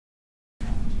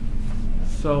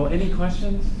So any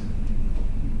questions?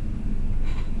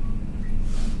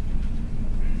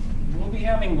 We'll be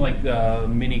having like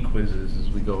mini quizzes as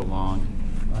we go along.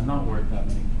 Not worth that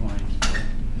many points,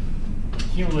 but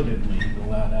cumulatively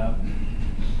they'll add up.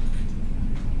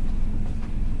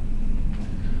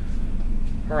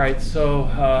 All right,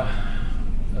 so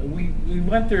we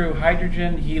went through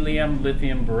hydrogen, helium,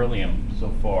 lithium, beryllium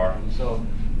so far. So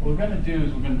what we're going to do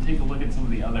is we're going to take a look at some of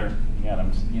the other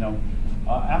atoms. You know,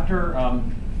 after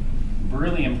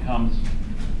beryllium comes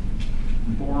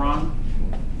boron,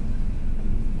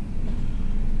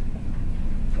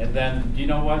 and then do you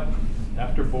know what?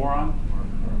 After boron,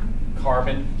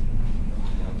 carbon.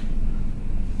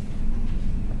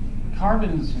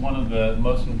 Carbon's one of the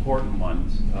most important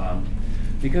ones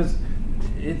because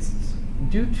it's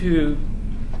due to.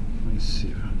 Let me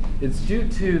see. It's due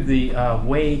to the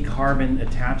way carbon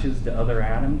attaches to other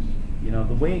atoms. You know,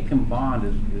 the way it can bond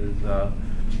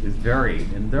is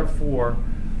varied, and therefore,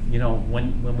 you know,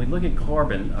 when we look at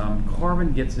carbon,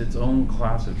 carbon gets its own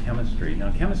class of chemistry.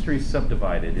 Now, chemistry is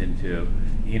subdivided into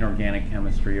inorganic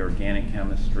chemistry, organic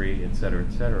chemistry, et cetera,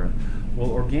 et cetera.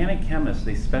 Well, organic chemists,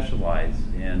 they specialize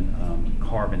in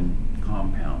carbon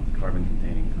compounds,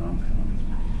 carbon-containing compounds.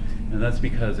 And that's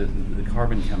because the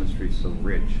carbon chemistry is so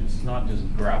rich. It's not just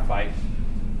graphite.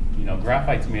 You know,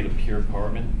 graphite's made of pure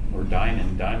carbon, or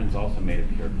diamond. Diamond's also made of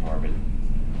pure carbon.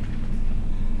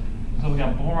 So we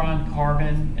got boron,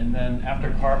 carbon, and then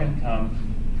after carbon comes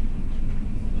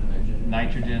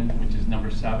nitrogen, which is number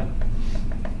 7.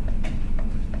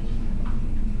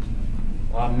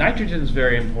 Nitrogen is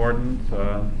very important,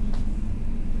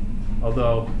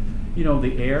 although, you know,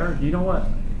 the air, you know what?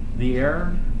 The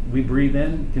air we breathe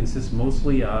in consists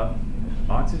mostly of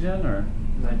oxygen or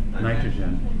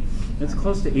nitrogen. It's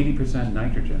close to 80%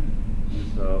 nitrogen.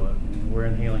 So we're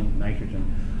inhaling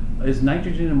nitrogen. Is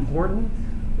nitrogen important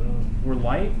for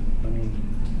life? I mean,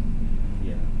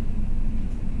 yeah.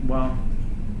 Well,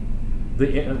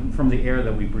 from the air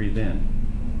that we breathe in.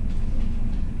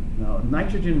 No,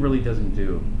 nitrogen really doesn't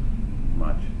do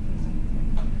much.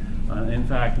 In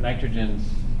fact,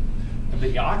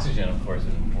 the oxygen, of course,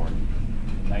 is important.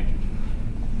 Nitrogen.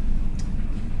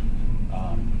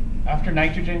 After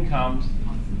nitrogen comes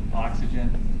oxygen,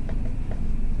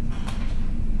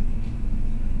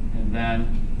 and then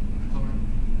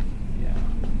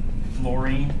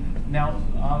fluorine. Now,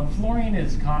 fluorine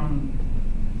is common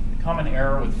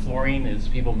error with fluorine is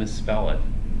people misspell it.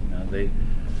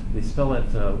 They spell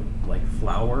it like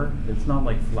flour. It's not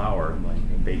like flour,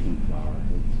 like baking flour.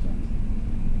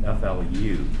 It's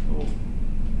F-L-U. Oh.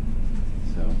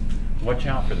 So watch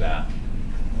out for that.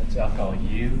 It's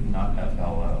F-L-U, not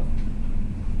F-L-O.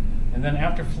 And then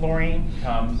after fluorine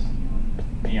comes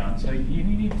neon. So you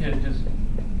need to just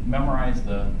memorize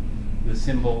the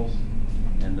symbols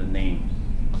and the names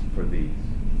for these.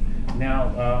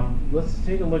 Now, let's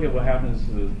take a look at what happens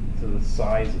to the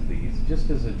size of these, just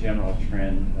as a general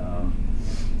trend.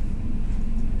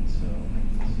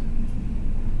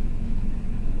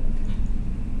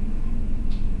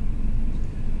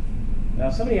 Now,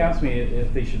 somebody asked me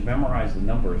if they should memorize the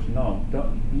numbers. No,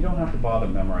 you don't have to bother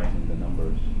memorizing the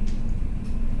numbers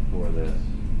for this.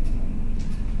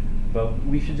 But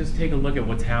we should just take a look at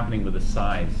what's happening with the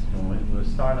size. We're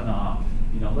starting off.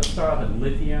 You know, let's start off at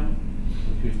lithium,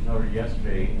 which we covered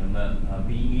yesterday, and then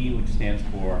Be, which stands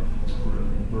for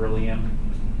beryllium,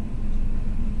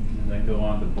 and then go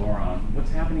on to boron.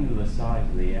 What's happening to the size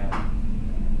of the atom?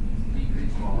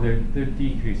 They're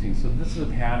decreasing. So this is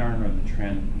a pattern or the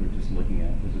trend we're just looking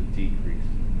at. There's a decrease.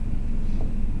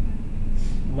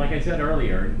 Like I said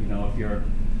earlier, you know, if you're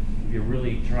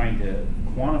really trying to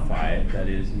quantify it, that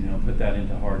is, you know, put that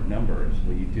into hard numbers,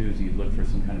 what you do is you look for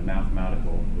some kind of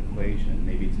mathematical equation.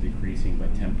 Maybe it's decreasing by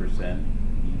 10%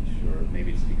 each, or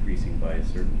maybe it's decreasing by a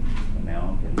certain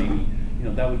amount, or maybe, you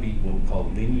know, that would be what we call a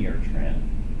linear trend.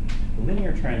 A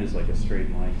linear trend is like a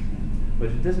straight line trend. But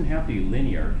it doesn't have to be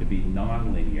linear. It could be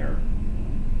non-linear,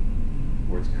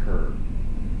 where it's curved.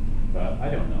 But I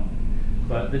don't know.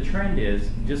 But the trend is,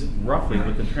 just roughly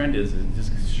what the trend is, it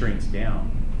just shrinks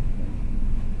down.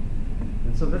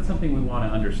 And so that's something we want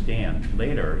to understand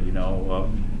later, you know.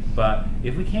 But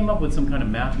if we came up with some kind of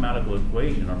mathematical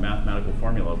equation or mathematical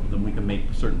formula, then we can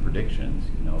make certain predictions,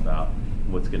 you know, about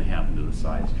what's going to happen to the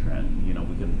size trend. You know,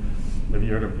 we can, if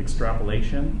you're at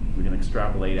extrapolation, we can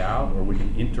extrapolate out, or we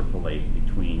can interpolate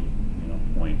between, you know,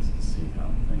 points to see how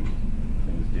things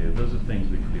do. Those are things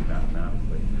we can do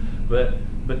mathematically. But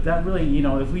that really, you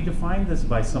know, if we define this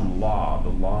by some law, the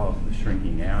law of the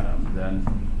shrinking atom, then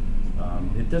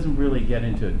it doesn't really get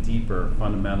into a deeper,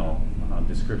 fundamental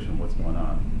description of what's going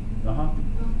on.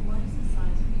 What is the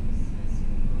size of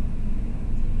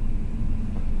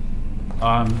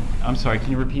I'm sorry,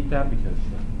 can you repeat that? Because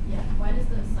Yeah, why does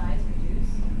the size reduce?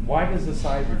 why does the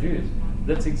size reduce?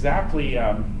 That's exactly,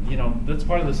 you know, that's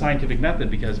part of the scientific method,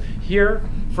 because here,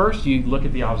 first you look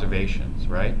at the observations,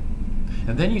 right?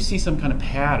 And then you see some kind of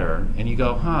pattern, and you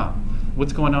go, huh,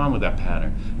 what's going on with that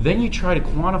pattern? Then you try to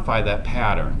quantify that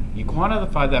pattern. You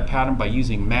quantify that pattern by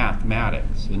using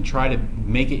mathematics and try to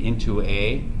make it into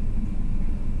a,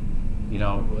 you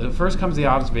know, first comes the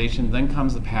observation, then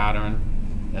comes the pattern,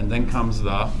 and then comes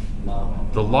the law.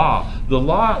 The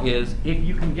law is, if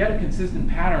you can get a consistent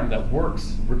pattern that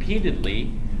works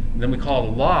repeatedly, then we call it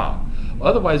a law.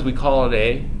 Otherwise, we call it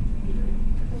a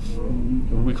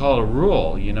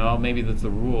rule. You know, maybe that's the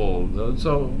rule.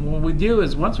 So what we do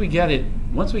is once we get it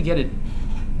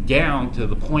down to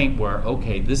the point where,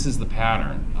 okay, this is the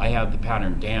pattern. I have the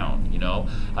pattern down. You know,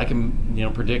 I can, you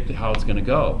know, predict how it's going to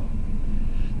go.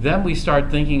 Then we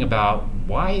start thinking about,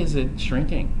 why is it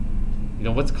shrinking? You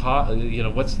know, what's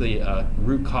the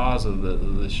root cause of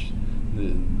the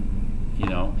you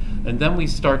know, and then we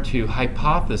start to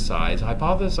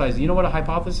hypothesize. You know what a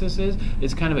hypothesis is?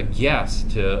 It's kind of a guess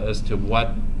as to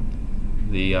what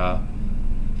the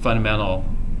fundamental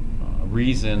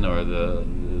reason or the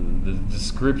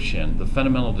description, the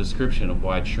fundamental description of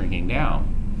why it's shrinking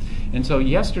down. And so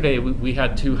yesterday we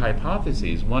had two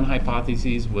hypotheses. One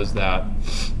hypothesis was that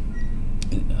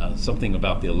something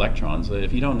about the electrons.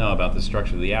 If you don't know about the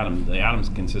structure of the atoms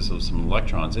consist of some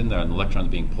electrons in there, and the electrons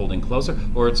being pulled in closer,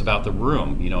 or it's about the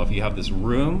room. You know, if you have this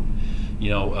room, you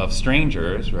know, of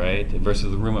strangers, right,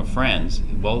 versus the room of friends,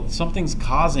 well, something's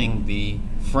causing the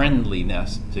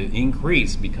friendliness to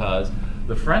increase, because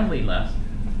the friendliness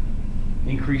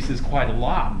increases quite a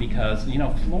lot, because, you know,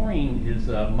 fluorine is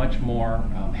a much more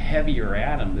heavier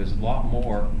atom. There's a lot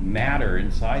more matter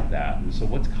inside that, and so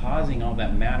what's causing all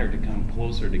that matter to come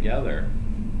closer together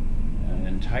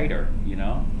and tighter, you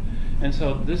know? And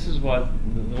so this is what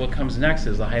comes next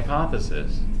is the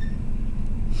hypothesis.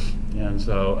 And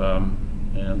so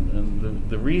and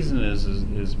the reason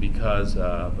is because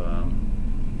of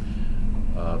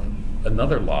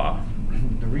another law.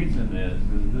 The reason is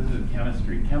this is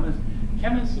chemistry.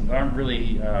 Chemists aren't really,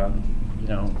 you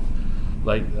know,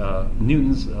 like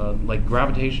Newton's, like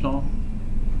gravitational.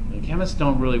 Chemists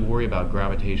don't really worry about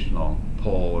gravitational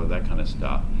pull or that kind of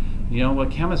stuff. You know,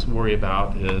 what chemists worry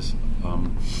about is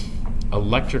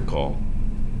electrical,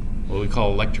 what we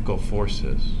call electrical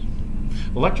forces.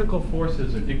 Electrical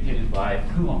forces are dictated by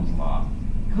Coulomb's law.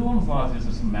 Coulomb's law is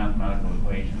just a mathematical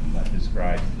equation that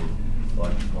describes the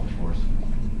electrical forces.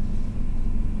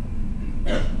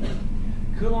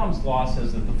 Coulomb's law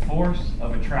says that the force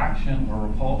of attraction or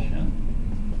repulsion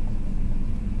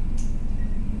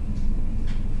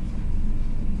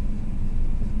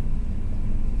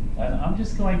and I'm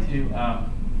just going to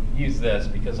use this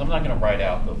because I'm not going to write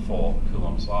out the full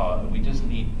Coulomb's law. We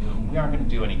aren't going to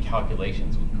do any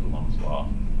calculations with Coulomb's law.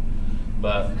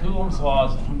 But Coulomb's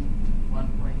law is 1.6 at a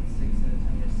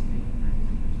time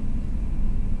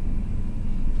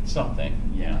something,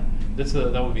 yeah.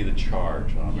 That would be the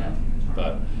charge on that.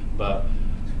 But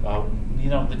you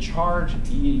know, the charge,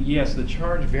 yes, the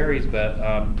charge varies, but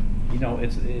you know,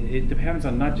 it depends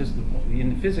on not just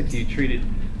in physics. You treat it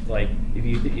like if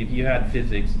you had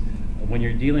physics, when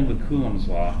you're dealing with Coulomb's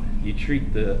law, you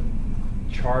treat the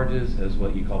charges as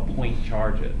what you call point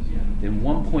charges. Yeah. In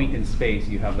one point in space,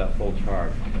 you have that full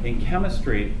charge. In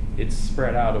chemistry, it's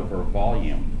spread out over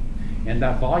volume. And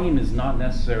that volume is not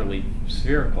necessarily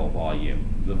spherical volume.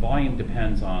 The volume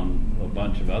depends on a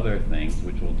bunch of other things,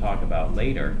 which we'll talk about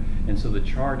later. And so the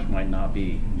charge might not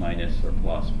be minus or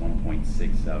plus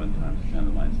 1.67 times 10 to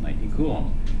the minus 19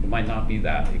 coulombs. It might not be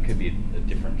that. It could be a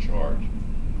different charge.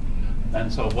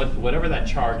 And so whatever that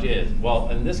charge is, well,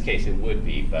 in this case it would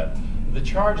be, but the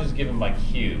charge is given by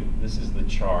Q. This is the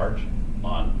charge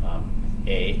on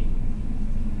A.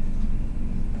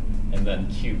 And then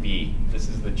QB, this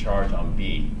is the charge on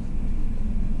B.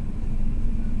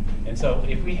 And so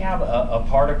if we have a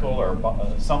particle or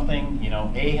something, you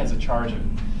know, A has a charge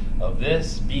of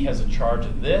this, B has a charge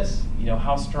of this, you know,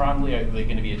 how strongly are they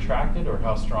going to be attracted or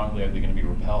how strongly are they going to be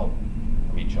repelled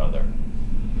from each other?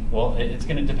 Well, it's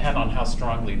going to depend on how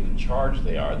strongly the charged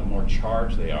they are. The more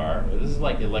charged they are, this is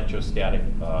like electrostatic,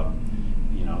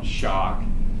 you know, shock.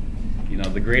 You know,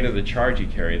 the greater the charge you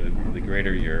carry, the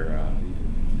greater your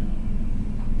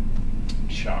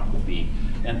shock will be.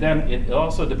 And then it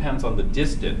also depends on the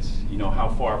distance, you know, how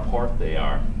far apart they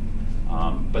are.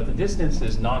 But the distance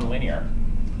is nonlinear.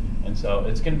 And so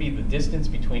it's going to be the distance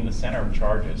between the center of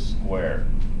charges squared.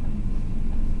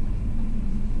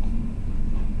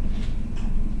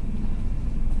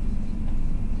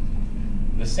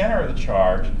 The center of the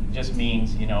charge just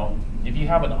means, you know, if you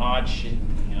have an odd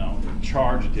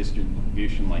charge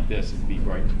distribution like this, it'd be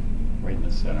right in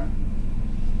the center.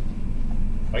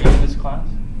 Are you in this class?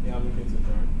 Yeah, I'm looking to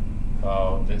start.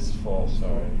 Oh, this is full,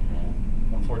 sorry.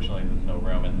 Unfortunately, there's no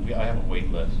room, and I have a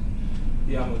wait list.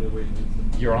 Yeah, I'm on the waiting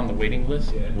list. You're on the waiting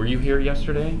list? Yeah. Were you here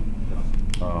yesterday?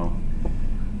 No. Oh.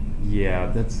 Yeah,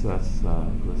 that's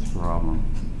a problem.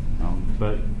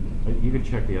 But you could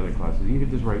check the other classes. You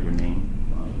could just write your name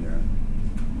on there.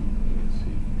 Let's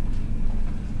see.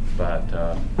 But,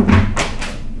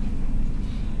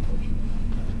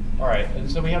 all right, and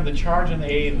so we have the charge on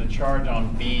A and the charge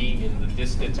on B, and the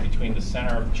distance between the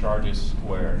center of the charges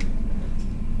squared.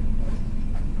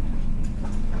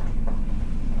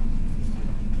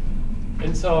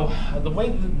 And so the way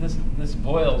that this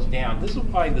boils down, this is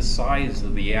why the size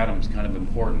of the atom is kind of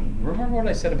important. Remember what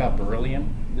I said about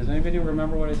beryllium? Does anybody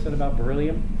remember what I said about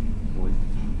beryllium?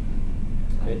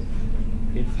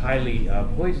 It's highly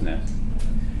poisonous.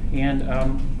 And,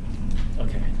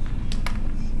 okay.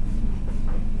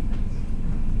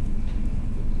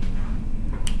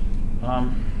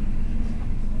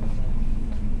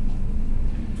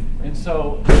 And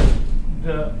so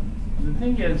the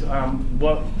thing is,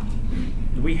 what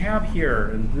we have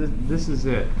here, and this is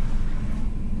it.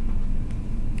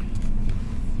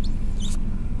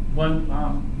 When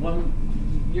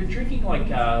you're drinking like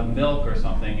milk or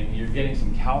something and you're getting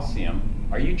some calcium,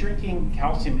 are you drinking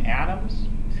calcium atoms?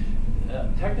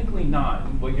 Technically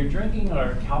not. What you're drinking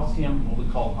are calcium, what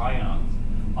we call ions.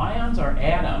 Ions are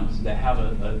atoms that have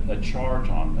a charge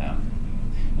on them.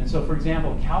 And so, for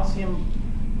example, calcium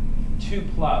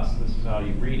 2+, this is how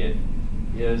you read it,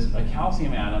 is a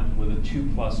calcium atom with a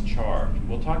 2+ charge.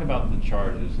 We'll talk about the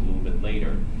charges a little bit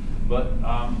later. But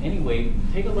anyway,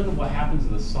 take a look at what happens to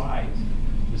the size.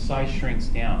 The size shrinks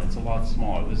down. It's a lot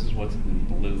smaller. This is what's in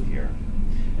blue here.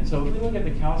 And so if we look at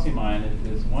the calcium ion,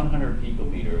 it's 100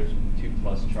 picometers,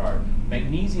 2+ charge.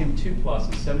 Magnesium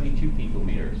 2+ is 72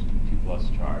 picometers,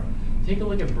 2+ charge. Take a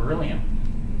look at beryllium.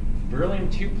 Beryllium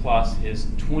 2+ is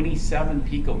 27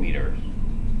 picometers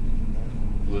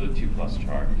with a 2+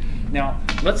 charge. Now,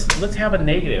 let's have a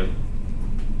negative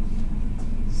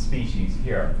species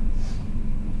here.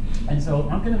 And so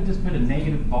I'm going to just put a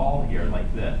negative ball here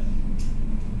like this.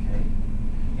 Okay?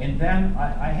 And then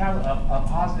I have a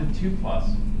positive 2+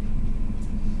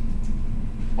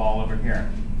 ball over here.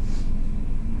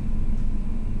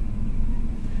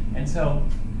 And so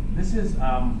this is,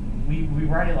 we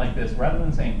write it like this. Rather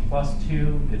than saying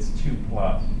 +2, it's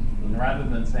 2+. And rather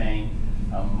than saying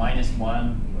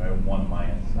 -1, or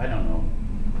 1-. I don't know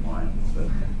why, but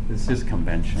this is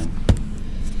convention.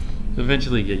 So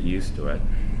eventually get used to it.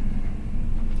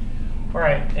 All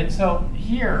right, and so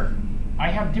here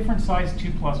I have different size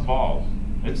 2+ balls.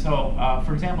 And so,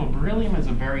 for example, beryllium is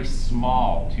a very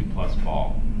small 2+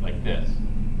 ball, like this.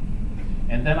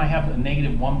 And then I have a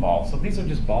 -1 ball. So these are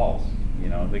just balls. You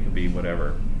know, they could be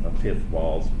whatever, pith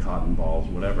balls, cotton balls,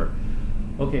 whatever.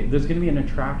 Okay, there's going to be an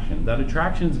attraction. That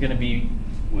attraction is going to be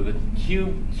with a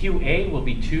QA will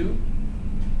be 2,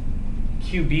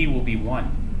 QB will be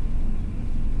 1.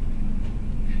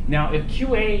 Now, if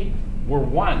QA were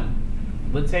 1,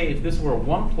 let's say if this were a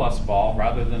 1+ ball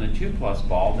rather than a 2+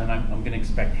 ball, then I'm going to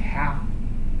expect half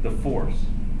the force.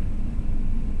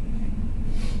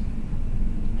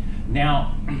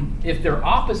 Now, if they're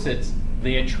opposites,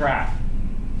 they attract.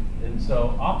 And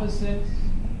so opposites,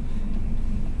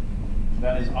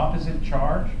 that is opposite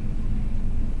charge,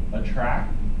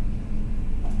 attract.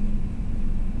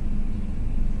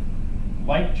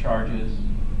 Like charges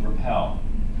repel.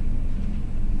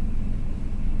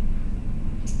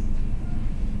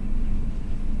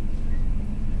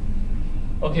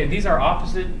 Okay, these are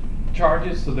opposite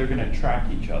charges, so they're going to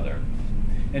attract each other.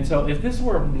 And so if this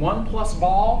were a 1+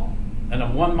 ball and a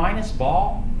 1-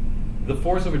 ball, the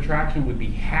force of attraction would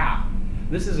be half.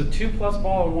 This is a 2+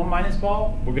 ball and 1-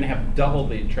 ball, we're going to have double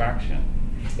the attraction.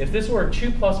 If this were a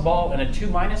 2+ ball and a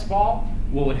 2- ball,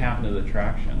 what would happen to the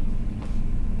attraction?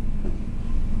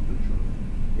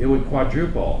 It would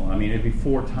quadruple. I mean, it'd be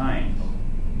 4 times.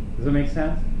 Does that make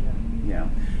sense? Yeah.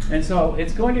 And so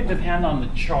it's going to depend on the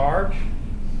charge,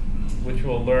 which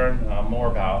we'll learn more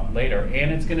about later,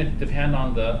 and it's going to depend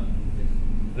on the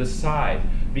size.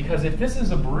 Because if this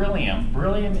is a beryllium,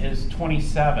 beryllium is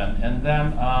 27, and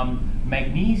then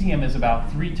magnesium is about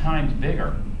 3 times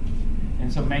bigger.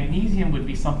 And so magnesium would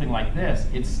be something like this.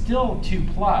 It's still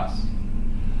 2+,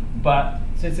 but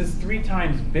since it's 3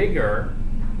 times bigger,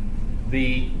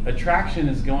 the attraction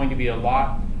is going to be a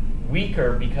lot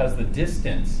weaker because the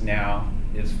distance now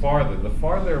is farther. The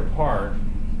farther apart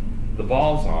the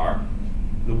balls are,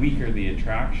 the weaker the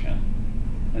attraction.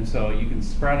 And so you can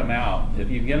spread them out. If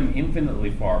you get them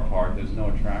infinitely far apart, there's no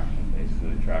attraction. Basically,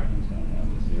 the attraction's going down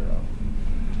to 0.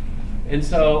 And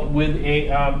so with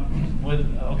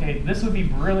okay, this would be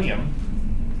beryllium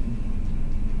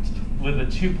with a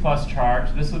 2+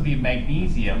 charge. This would be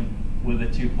magnesium with a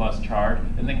 2+ charge,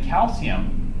 and then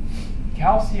calcium.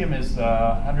 Calcium is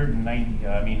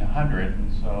 100.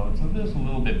 So it's a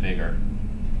little bit bigger.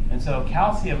 And so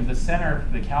calcium, the center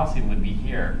of the calcium would be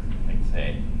here. I'd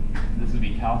say this would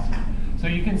be calcium. So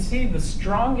you can see the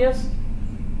strongest,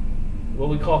 what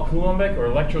we call coulombic or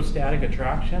electrostatic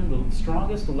attraction, the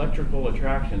strongest electrical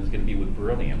attraction is going to be with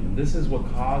beryllium. And this is what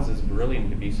causes beryllium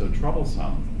to be so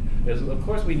troublesome. Because of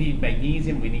course we need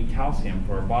magnesium, we need calcium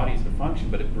for our bodies to function,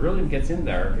 but if beryllium gets in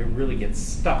there, it really gets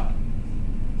stuck.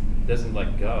 It doesn't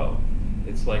let go.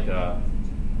 It's like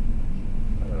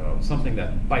something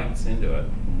that bites into it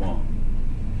and won't.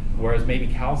 Whereas maybe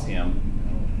calcium,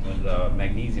 with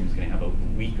magnesium is going to have a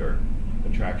weaker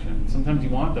attraction. Sometimes you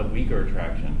want the weaker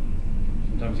attraction.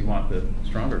 Sometimes you want the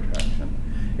stronger attraction.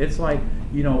 It's like,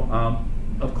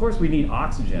 of course we need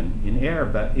oxygen in air,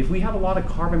 but if we have a lot of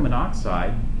carbon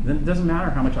monoxide, then it doesn't matter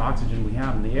how much oxygen we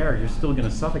have in the air, you're still going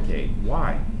to suffocate.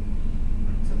 Why?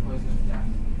 It's a poisonous gas.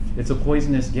 It's a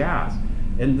poisonous gas.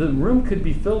 And the room could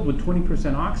be filled with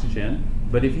 20% oxygen,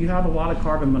 but if you have a lot of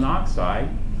carbon monoxide,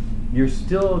 you're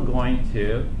still going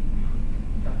to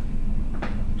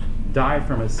die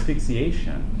from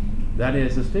asphyxiation. That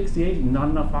is, asphyxiation, not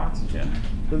enough oxygen.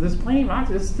 So there's plenty of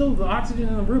oxygen. Still, the oxygen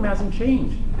in the room hasn't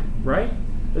changed, right?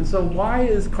 And so why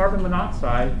is carbon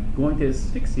monoxide going to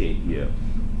asphyxiate you?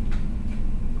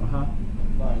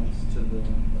 Binds to the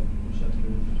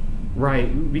receptors.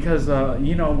 Right, because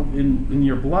in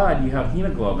your blood you have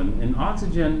hemoglobin, and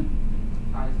oxygen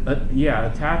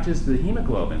attaches to the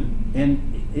hemoglobin, and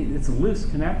it's a loose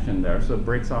connection there, so it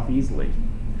breaks off easily.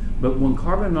 But when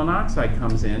carbon monoxide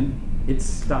comes in, it's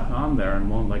stuck on there and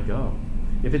won't let go.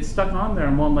 If it's stuck on there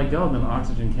and won't let go, then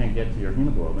oxygen can't get to your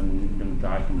hemoglobin, and you're going to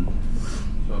die from.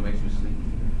 So it makes you sleepy.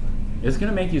 It's going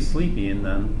to make you sleepy, and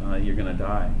then you're going to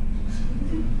die.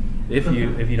 If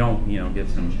you don't get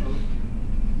some.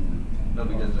 No,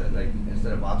 because like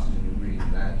instead of oxygen, you breathe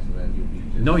that, so then you'll be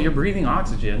just. No, you're breathing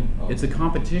oxygen. Oh. It's a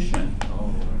competition.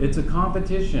 Oh. It's a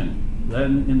competition.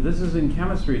 And this is in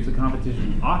chemistry. It's a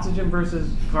competition. Oxygen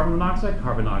versus carbon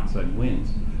monoxide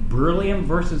wins. Beryllium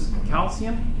versus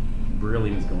calcium,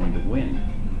 beryllium is going to win.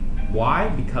 Why?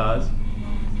 Because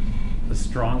a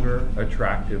stronger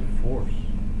attractive force.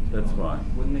 That's why.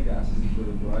 Wouldn't the gases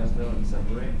equilibrize though and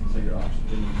separate? So your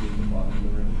oxygen would be at the bottom of the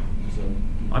room. So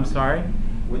I'm sorry?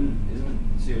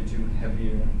 isn't CO2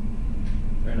 heavier?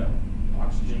 Or no,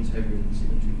 oxygen's heavier than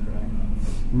CO2, correct?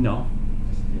 No.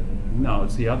 It's the other way. No,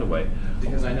 it's the other way.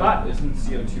 Because I know, isn't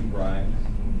CO2 rise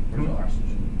or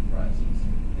oxygen rises?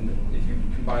 If you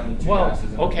combine the two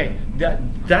gases. Okay,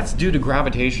 that's due to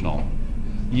gravitational.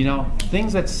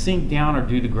 Things that sink down are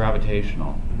due to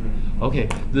gravitational. Mm-hmm. Okay,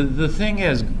 the thing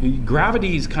is,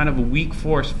 gravity is kind of a weak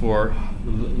force for,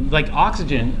 like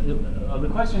oxygen. The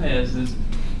question is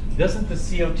doesn't the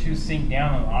CO2 sink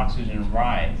down and oxygen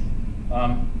rise?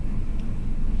 Well,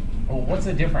 what's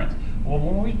the difference? Well,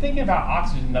 when we're thinking about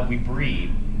oxygen that we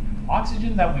breathe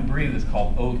is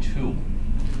called O2.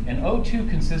 And O2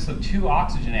 consists of 2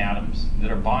 oxygen atoms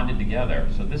that are bonded together.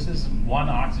 So this is one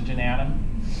oxygen atom.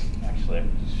 Actually, I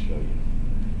can just show you.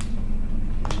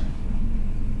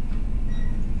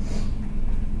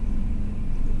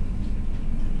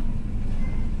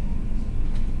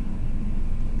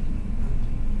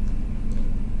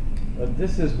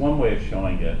 This is one way of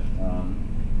showing it.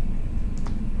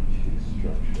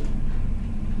 Structure.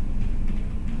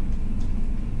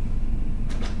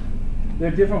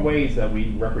 There are different ways that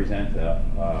we represent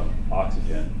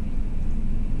oxygen.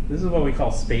 This is what we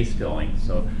call space filling.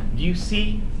 So do you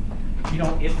see,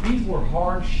 if these were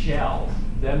hard shells,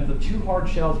 then the 2 hard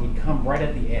shells would come right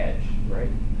at the edge, right?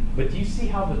 But do you see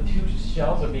how the 2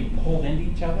 shells are being pulled into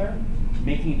each other,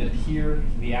 making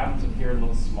the atoms appear a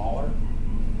little smaller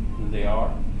than they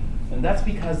are? And that's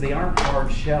because they aren't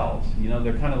hard shells.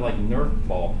 They're kind of like Nerf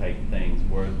ball type things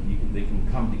where they can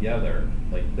come together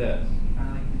like this. Kind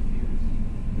of like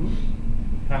confused.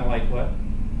 Kind of like what? Like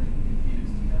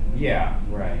confused together? Yeah,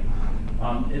 right.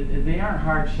 They aren't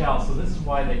hard shells, so this is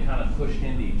why they kind of pushed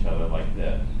into each other like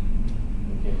this.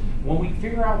 Okay. When we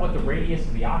figure out what the radius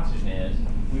of the oxygen is,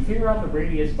 we figure out the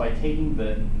radius by taking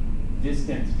the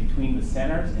distance between the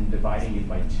centers and dividing it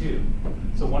by 2.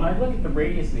 So when I look at the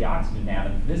radius of the oxygen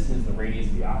atom, this is the radius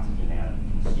of the oxygen atom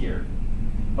here.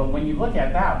 But when you look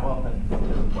at that, well, that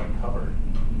isn't quite covered.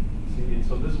 See, and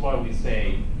so this is why we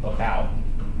say about.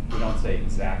 We don't say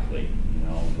exactly,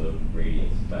 the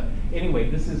radius. But anyway,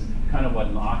 this is kind of what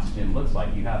an oxygen looks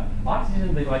like. You have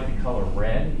oxygen, they like the color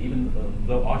red, even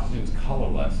though oxygen's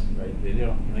colorless, right? They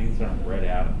don't, these aren't red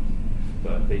atoms,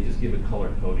 but they just give a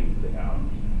color coding to the atom.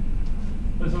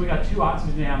 So we got two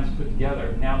oxygen atoms put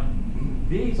together. Now,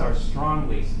 these are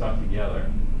strongly stuck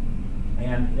together.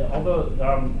 And although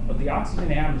the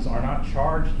oxygen atoms are not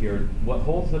charged here, what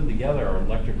holds them together are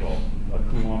electrical,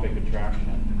 Coulombic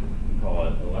attraction. We call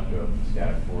it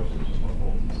electrostatic forces is what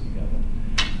holds us together.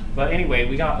 But anyway,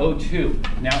 we got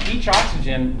O2. Now, each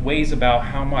oxygen weighs about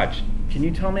how much? Can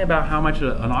you tell me about how much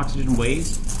an oxygen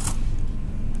weighs?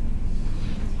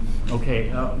 Okay,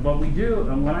 what we do,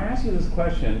 when I ask you this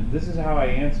question, this is how I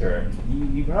answer it.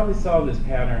 You probably saw this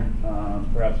pattern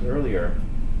perhaps earlier.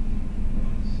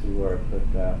 Let's see where I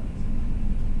put that.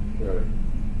 Sure.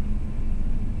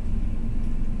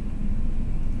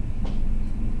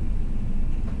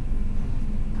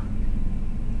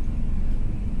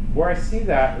 Where I see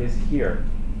that is here.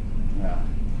 Yeah.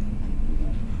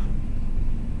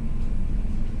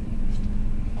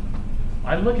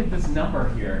 I look at this number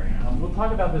here. We'll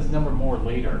talk about this number more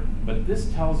later, but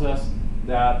this tells us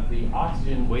that the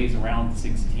oxygen weighs around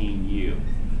 16 U.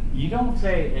 You don't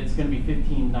say it's going to be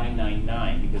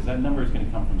 15,999 because that number is going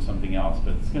to come from something else,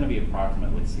 but it's going to be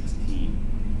approximately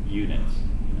 16 units.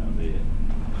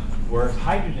 Whereas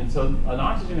hydrogen, so an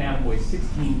oxygen atom weighs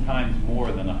 16 times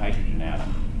more than a hydrogen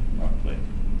atom, roughly.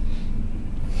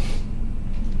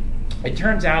 It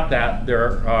turns out that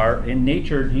there are, in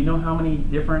nature, do you know how many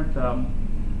different, all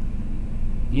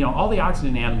the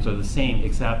oxygen atoms are the same,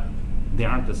 except they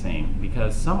aren't the same,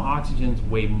 because some oxygens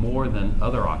weigh more than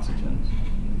other oxygens.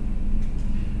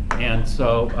 And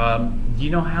so, do you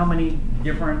know how many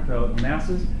different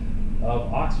masses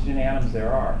of oxygen atoms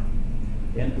there are?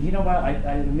 And you know what,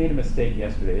 I made a mistake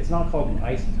yesterday. It's not called an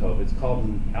isotope, it's called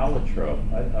an allotrope.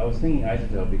 I was thinking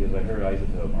isotope because I heard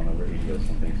isotope on the radio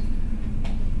something.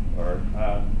 Or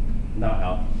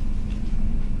not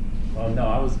oh no,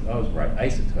 I was right.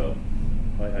 Isotope.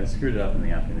 I screwed it up in the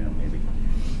afternoon, maybe.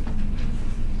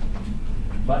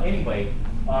 But anyway,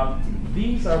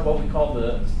 these are what we call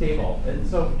the stable. And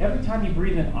so every time you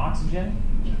breathe in oxygen,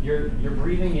 you're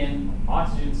breathing in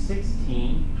oxygen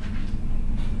 16,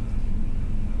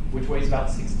 which weighs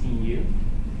about 16 U.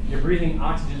 You're breathing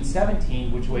oxygen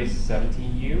 17, which weighs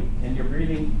 17 U, and you're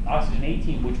breathing oxygen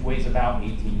 18, which weighs about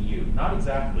 18 U. Not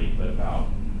exactly, but about.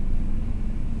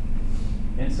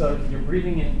 And so you're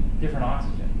breathing in different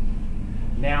oxygen.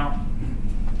 Now,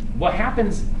 what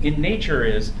happens in nature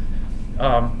is,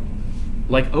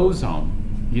 like ozone.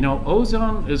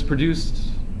 Ozone is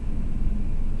produced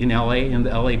in LA, in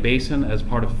the LA basin, as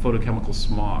part of photochemical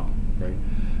smog, right?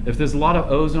 If there's a lot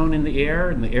of ozone in the air,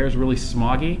 and the air is really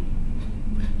smoggy,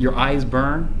 your eyes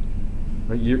burn,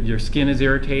 right? Your skin is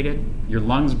irritated, your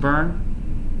lungs burn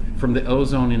from the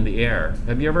ozone in the air.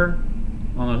 Have you ever,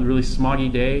 on a really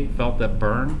smoggy day, felt that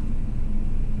burn?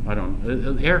 I don't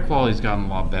know. Air quality's gotten a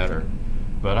lot better,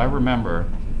 but I remember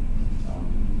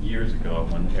years ago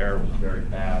when the air was very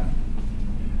bad.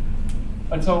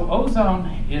 And so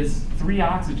ozone is 3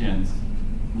 oxygens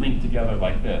linked together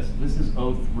like this. This is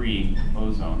O3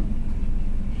 ozone.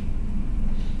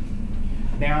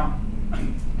 Now,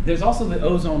 there's also the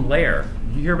ozone layer.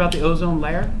 Did you hear about the ozone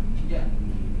layer? Yeah.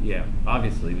 Yeah,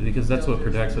 obviously, because that's what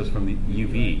protects us from the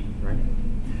UV, right?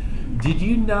 Did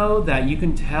you know that you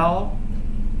can tell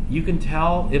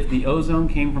if the ozone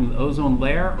came from the ozone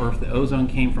layer or if the ozone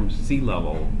came from sea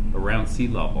level, around sea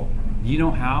level? Do you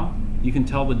know how you can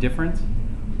tell the difference?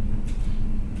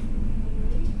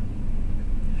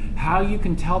 How you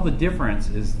can tell the difference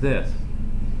is this.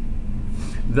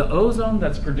 The ozone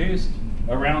that's produced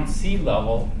around sea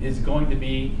level is going to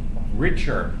be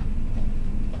richer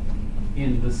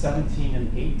in the 17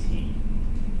 and 18.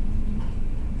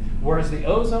 Whereas the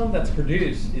ozone that's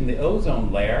produced in the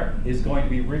ozone layer is going to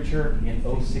be richer in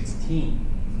O16.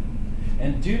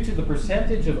 And due to the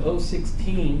percentage of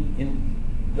O16 in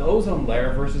the ozone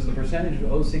layer versus the percentage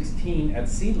of O16 at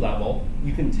sea level,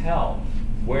 you can tell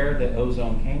where the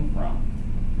ozone came from.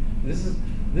 This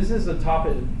is a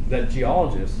topic that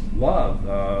geologists love.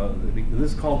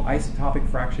 This is called isotopic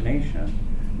fractionation.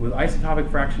 With isotopic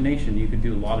fractionation, you could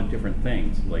do a lot of different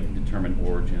things, like determine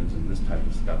origins and this type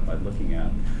of stuff by looking at.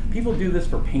 People do this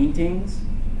for paintings.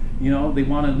 They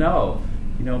want to know,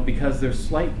 because there's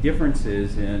slight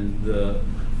differences in the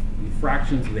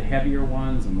fractions of the heavier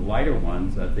ones and the lighter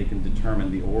ones, that they can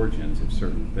determine the origins of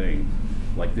certain things.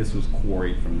 Like this was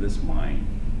quarried from this mine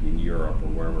in Europe or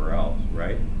wherever else,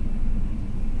 right?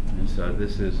 And so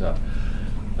this is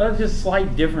just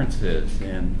slight differences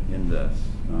in this.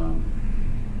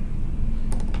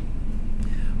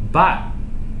 But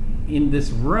in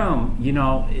this room, you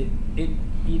know,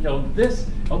 this,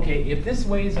 okay, if this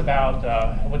weighs about,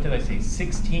 what did I say,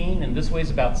 16, and this weighs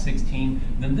about 16,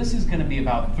 then this is going to be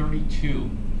about 32,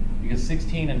 because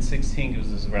 16 and 16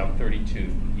 gives us around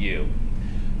 32 U.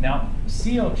 Now,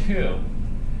 CO2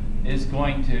 is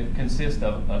going to consist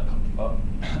of a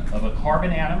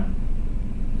carbon atom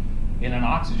and an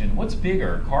oxygen. What's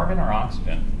bigger, carbon or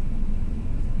oxygen?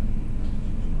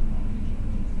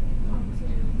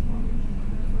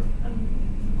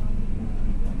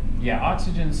 Yeah,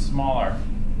 oxygen's smaller.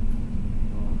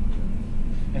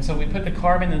 And so we put the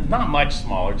carbon in, not much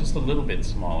smaller, just a little bit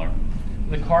smaller.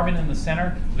 The carbon in the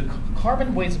center, the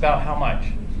carbon weighs about how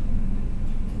much?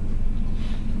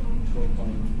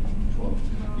 12.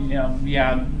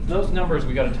 Yeah, those numbers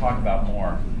we got to talk about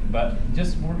more. But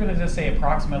we're going to just say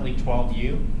approximately 12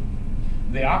 U.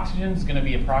 The oxygen is going to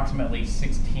be approximately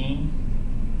 16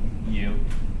 U.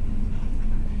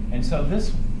 And so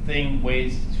this thing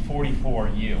weighs 44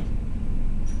 U.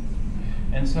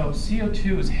 And so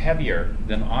CO2 is heavier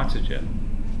than oxygen.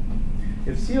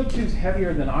 If CO2 is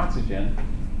heavier than oxygen,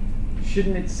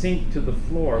 shouldn't it sink to the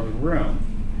floor of the room?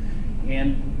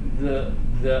 And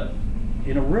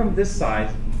in a room this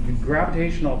size, the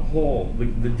gravitational pull,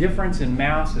 the difference in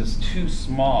mass is too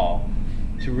small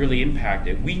to really impact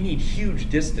it. We need huge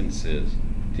distances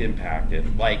to impact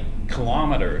it, like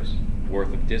kilometers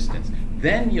worth of distance.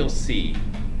 Then you'll see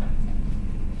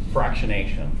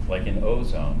fractionation, like in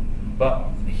ozone. But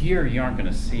here you aren't going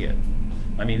to see it.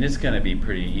 I mean, it's going to be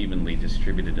pretty evenly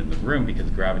distributed in the room because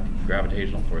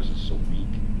gravitational force is so weak.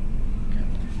 Okay.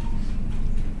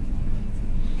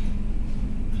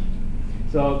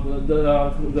 So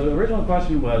the original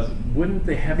question was, wouldn't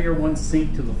the heavier one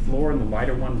sink to the floor and the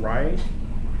lighter one rise?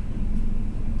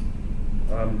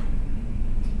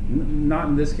 Not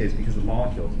in this case because of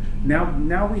molecules.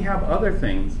 Now we have other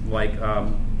things like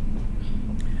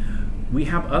we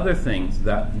have other things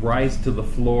that rise to the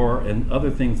floor and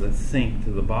other things that sink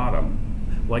to the bottom.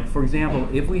 Like, for example,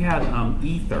 if we had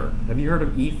ether. Have you heard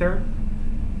of ether?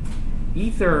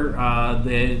 Ether,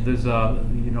 there's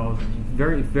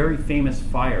very, very famous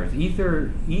fires.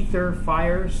 Ether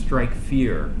fires strike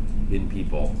fear in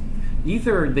people.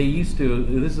 Ether,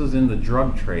 this was in the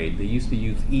drug trade, they used to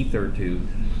use ether to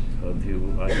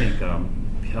I think,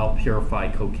 help purify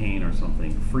cocaine or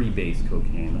something, freebase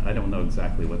cocaine. I don't know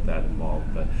exactly what that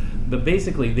involved, but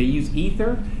basically they use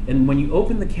ether, and when you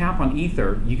open the cap on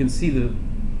ether, you can see the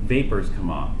vapors come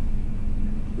off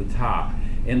the top.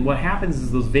 And what happens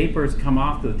is those vapors come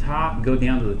off to the top, go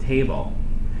down to the table,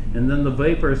 and then the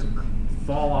vapors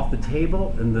fall off the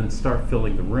table and then start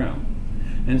filling the room.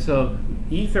 And so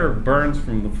ether burns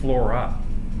from the floor up.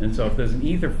 And so if there's an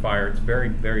ether fire, it's very,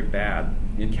 very bad.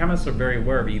 And chemists are very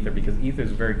aware of ether because ether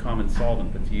is a very common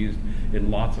solvent that's used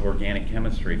in lots of organic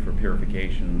chemistry for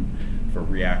purification, for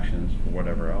reactions, for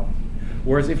whatever else.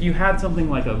 Whereas if you had something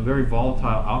like a very volatile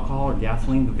alcohol or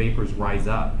gasoline, the vapors rise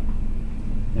up.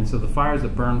 And so the fires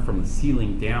that burn from the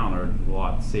ceiling down are a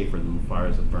lot safer than the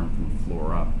fires that burn from the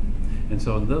floor up. And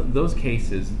so in those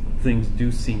cases, things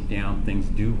do sink down, things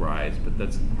do rise, but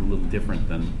that's a little different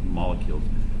than molecules.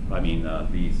 I mean,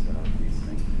 these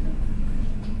things.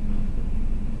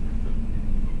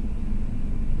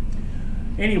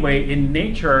 Yeah. Anyway, in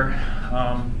nature,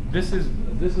 this is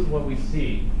what we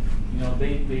see. You know,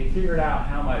 they figured out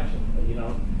how much. You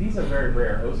know, these are very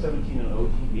rare. O17 and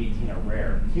O18 are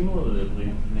rare.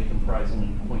 Cumulatively, they comprise only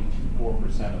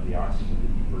 0.24% of the oxygen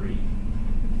that you breathe.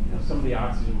 You know, some of the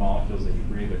oxygen molecules that you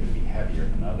breathe are going to be heavier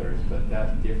than others, but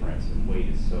that difference in weight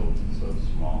is so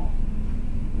small.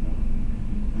 You know,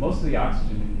 most of the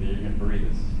oxygen that you're going to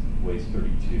breathe weighs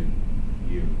 32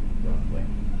 U, roughly.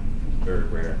 It's very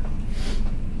rare.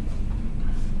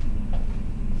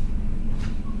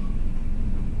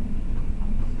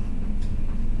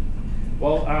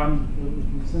 Well,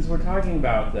 since we're talking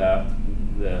about this,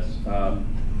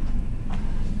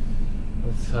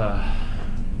 let's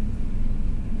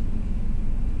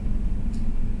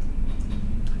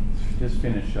just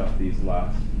finish up these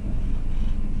last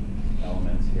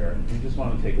elements here. We just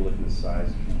want to take a look at the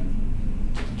size trend.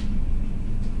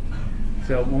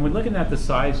 So when we're looking at the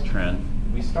size trend,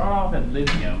 we start off at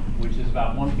lithium, which is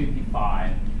about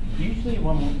 155. Usually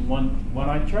when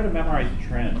I try to memorize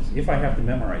trends, if I have to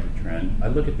memorize a trend, I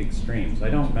look at the extremes. I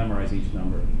don't memorize each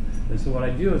number. And so what I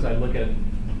do is I look at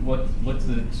what's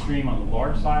the extreme on the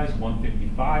large size,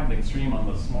 155. The extreme on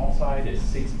the small side is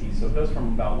 60. So it goes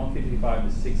from about 155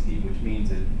 to 60, which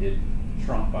means it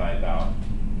shrunk by about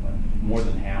more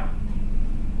than half.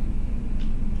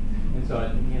 And so,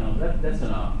 you know, that's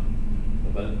enough.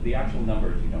 But the actual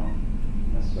numbers you don't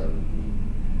necessarily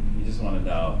need. You just want to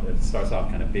know, if it starts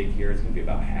off kind of big here, it's going to be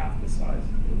about half the size,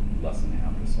 or less than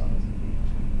half the size.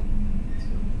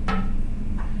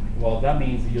 Well, that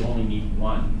means you only need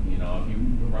one. You know, if you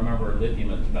remember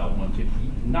lithium is about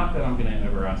 150. Not that I'm going to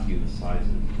ever ask you the sizes,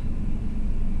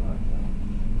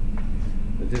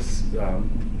 but just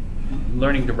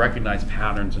learning to recognize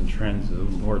patterns and trends is an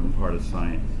important part of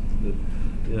science.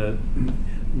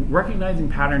 Recognizing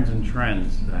patterns and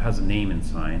trends has a name in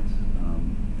science,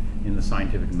 in the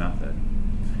scientific method.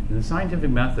 In the scientific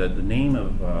method, the name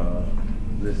of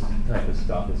this type of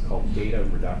stuff is called data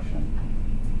reduction.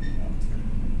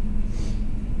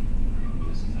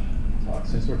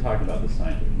 Since we're talking about the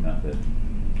scientific method,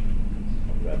 let's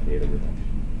talk about data reduction.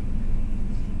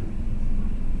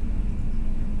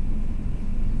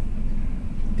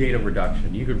 Data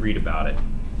reduction, you could read about it.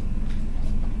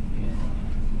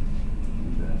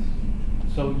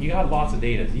 So you got lots of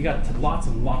data, you got lots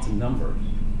and lots of numbers.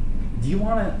 Do you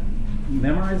want to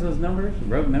memorize those numbers?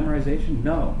 Rote memorization?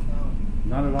 No,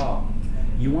 not at all.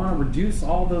 You want to reduce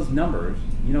all those numbers.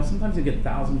 You know, sometimes you get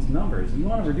thousands of numbers. You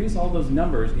want to reduce all those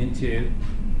numbers into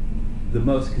the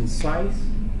most concise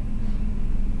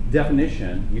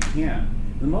definition you can.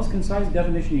 The most concise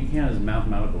definition you can is a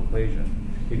mathematical equation.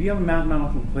 If you have a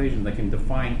mathematical equation that can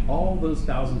define all those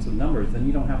thousands of numbers, then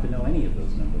you don't have to know any of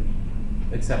those numbers,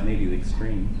 except maybe the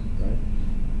extremes, right?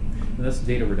 And that's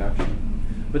data reduction.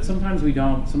 But sometimes we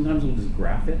don't. Sometimes we'll just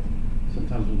graph it.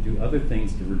 Sometimes we'll do other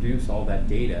things to reduce all that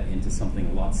data into something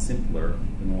a lot simpler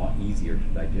and a lot easier to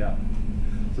digest.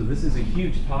 So this is a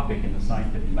huge topic in the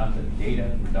scientific method,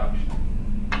 data reduction.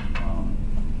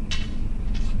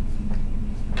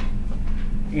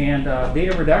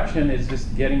 Data reduction is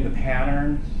just getting the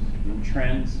patterns and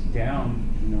trends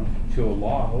down, you know, to a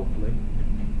law, hopefully.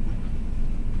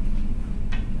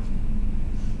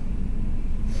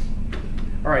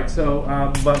 All right, so,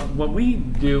 but what we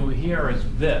do here is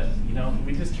this, you know,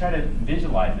 we just try to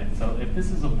visualize it. So if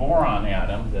this is a boron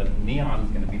atom, the neon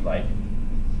is going to be like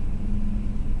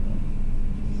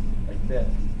this.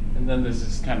 And then there's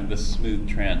this kind of this smooth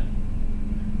trend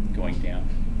going down.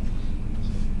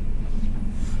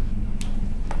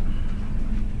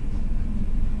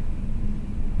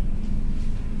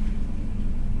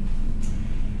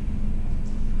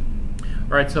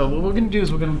 All right, so what we're going to do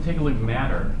is we're going to take a look at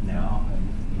matter now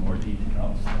in more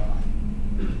detail.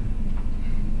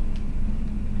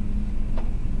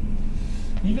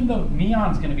 Even though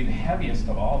neon's going to be the heaviest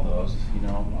of all those, you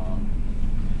know,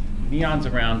 neon's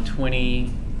around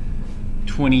 20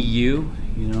 U,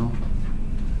 you know,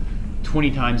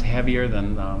 20 times heavier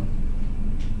than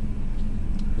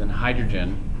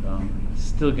hydrogen.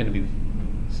 Still going to be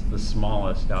the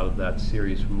smallest out of that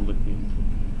series from lithium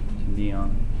to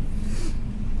neon.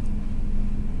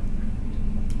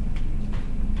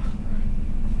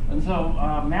 And so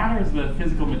matter is the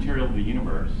physical material of the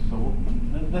universe. So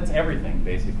that's everything,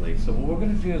 basically. So what we're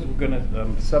going to do is we're going to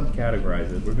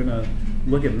subcategorize it. We're going to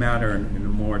look at matter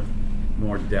in more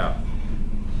depth.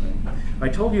 Right? I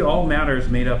told you all matter is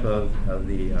made up of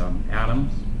the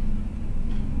atoms.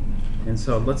 And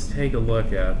so let's take a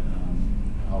look at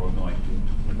how we're going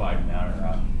to divide matter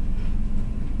up.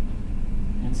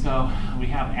 And so we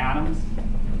have atoms,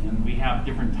 and we have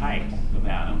different types of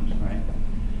atoms, right?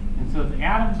 And so the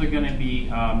atoms are going to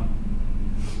be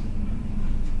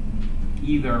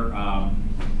either,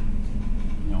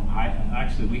 you know,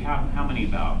 actually we have how many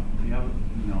about? We have,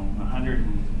 you know, 100.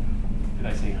 Did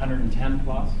I say 110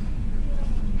 plus?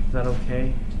 Is that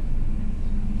okay?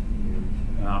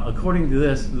 According to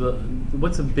this,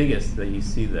 what's the biggest that you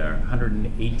see there?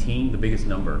 118, the biggest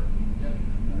number. Yep.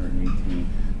 118.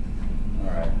 All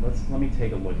right. Let me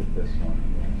take a look at this one.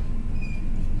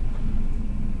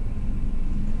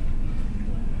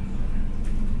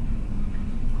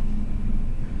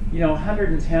 You know,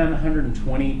 110,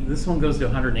 120, this one goes to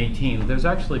 118. There's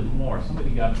actually more.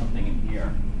 Somebody got something in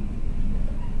here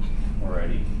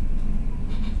already.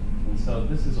 And so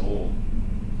this is old.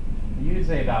 You'd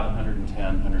say about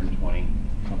 110, 120,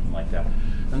 something like that.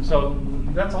 And so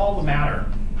that's all the matter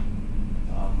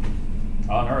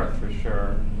on Earth, for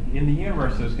sure. In the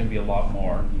universe, there's going to be a lot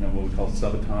more, you know, what we call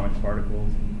subatomic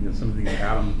particles. You know, some of these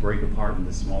atoms break apart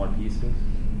into smaller pieces.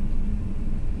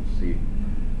 You'll see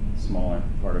smaller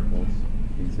particles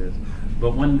pieces.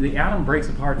 But when the atom breaks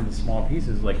apart into small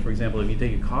pieces, like for example, if you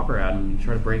take a copper atom and you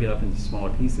try to break it up into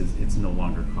smaller pieces, it's no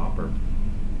longer copper.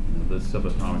 You know, those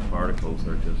subatomic particles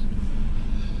are just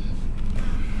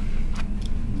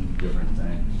different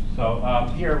things.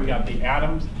 So here we got the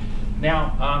atoms.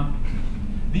 Now,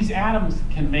 these atoms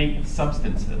can make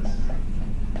substances.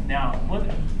 Now,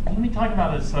 let me talk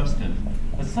about a substance.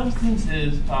 A substance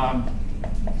is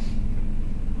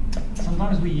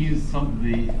long as we use some of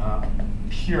the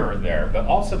pure there, but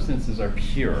all substances are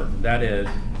pure. That is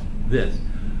this.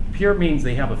 Pure means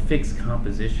they have a fixed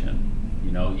composition.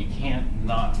 You know, you can't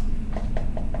not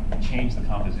change the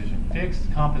composition.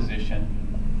 Fixed composition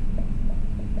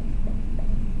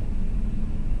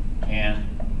and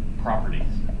properties.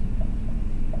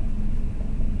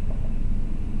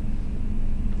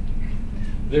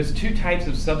 There's two types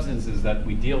of substances that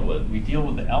we deal with. We deal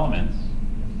with the elements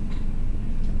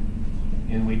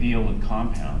and we deal with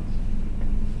compounds.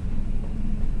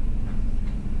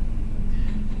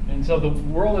 And so the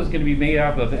world is going to be made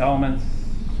up of elements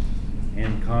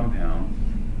and compounds.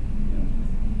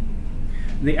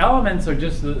 The elements are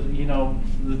just the, you know,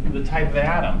 the type of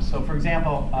atoms. So for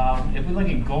example, if we look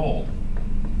at gold,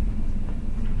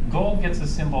 gold gets the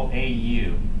symbol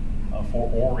Au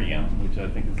for Orium, which I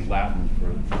think is Latin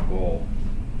for gold.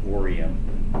 Orium,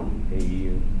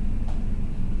 Au.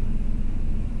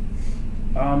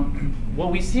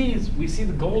 What we see is we see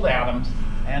the gold atoms,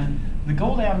 and the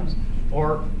gold atoms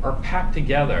are packed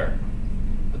together.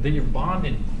 They are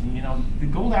bonded. You know, the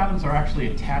gold atoms are actually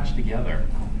attached together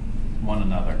to one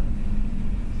another.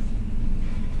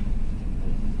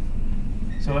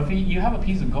 So if you have a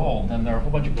piece of gold, then there are a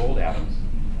whole bunch of gold atoms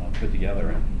put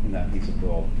together in that piece of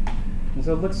gold. And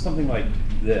so it looks something like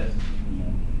this. You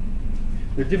know.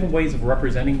 There are different ways of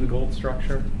representing the gold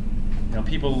structure. You know,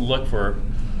 people look for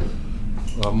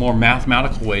more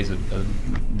mathematical ways of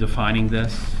defining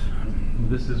this.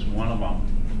 This is one of them.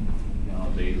 You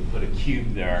know, they put a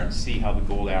cube there and see how the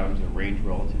gold atoms are arranged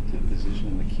relative to the position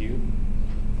in the cube.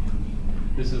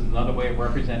 This is another way of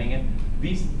representing it.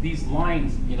 These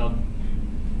lines, you know,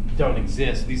 don't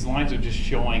exist. These lines are just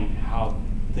showing how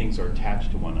things are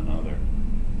attached to one another.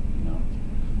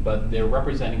 But they're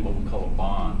representing what we call a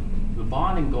bond. The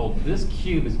bond in gold, this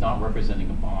cube is not representing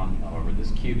a bond, however. This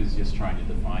cube is just trying to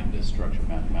define this structure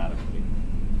mathematically.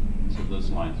 So those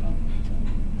lines don't.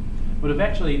 But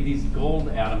eventually, these gold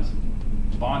atoms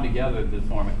bond together to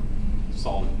form a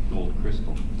solid gold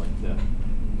crystal like this.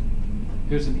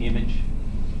 Here's an image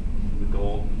of the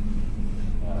gold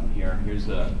here. Here's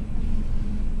a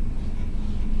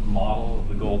model of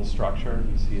the gold structure.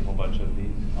 You see a whole bunch of these.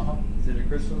 Is it a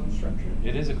crystalline structure?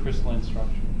 It is a crystalline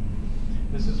structure.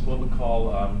 This is what we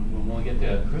call, when we get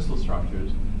to crystal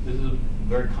structures, this is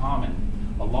very common.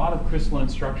 A lot of crystalline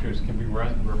structures can be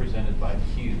represented by a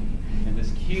cube. And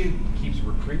this cube keeps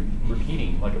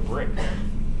repeating like a brick.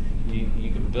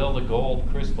 You can build a gold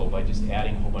crystal by just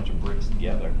adding a whole bunch of bricks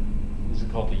together. This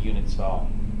is called the unit cell.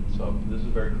 So this is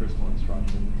a very crystalline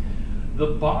structure. The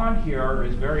bond here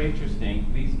is very interesting.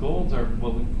 These golds are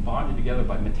bonded together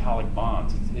by metallic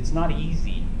bonds. It's not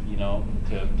easy, you know,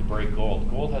 to break gold.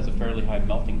 Gold has a fairly high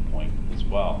melting point as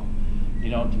well. You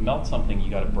know, to melt something, you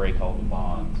got to break all the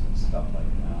bonds and stuff like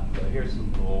that. So here's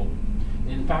some gold.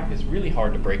 In fact, it's really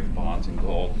hard to break the bonds in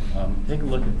gold. Take a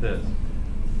look at this.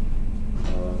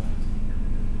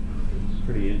 It's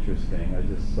pretty interesting. I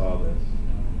just saw this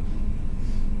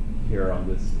here on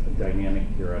this dynamic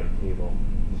periodic table.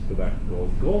 Let's go back to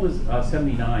gold. Gold is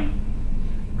 79.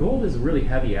 Gold is a really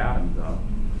heavy atom, though.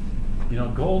 You know,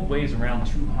 gold weighs around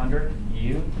 200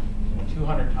 U,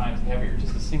 200 times heavier.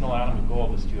 Just a single atom of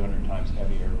gold is 200 times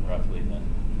heavier, roughly, than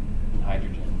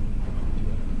hydrogen.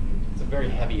 It's a very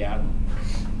heavy atom.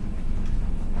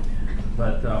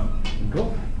 But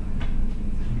gold,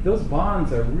 those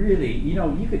bonds are really, you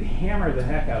know, you could hammer the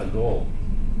heck out of gold.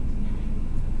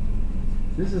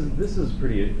 This is a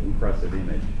pretty impressive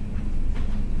image.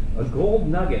 A gold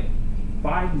nugget,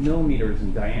 5 millimeters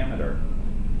in diameter.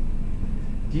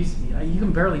 Do you see, you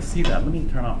can barely see that. Let me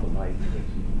turn off the light so you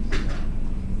can see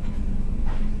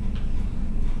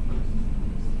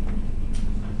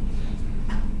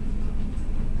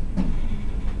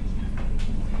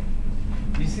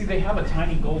that. You see they have a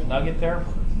tiny gold nugget there,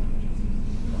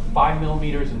 5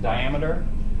 millimeters in diameter,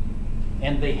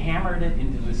 and they hammered it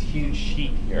into this huge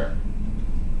sheet here.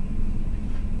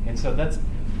 And so that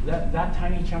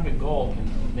tiny chunk of gold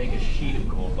can make a sheet of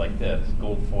gold like this,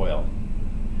 gold foil.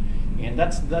 And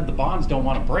the bonds don't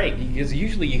want to break, because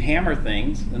usually you hammer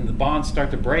things and the bonds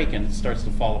start to break and it starts to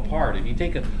fall apart. If you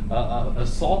take a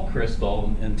salt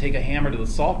crystal and take a hammer to the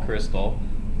salt crystal,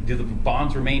 do the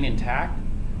bonds remain intact?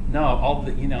 No, all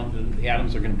the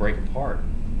atoms are going to break apart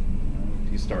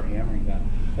if you start hammering that.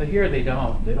 But here they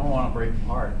don't. They don't want to break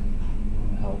apart.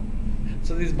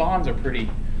 So these bonds are pretty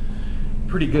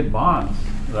good bonds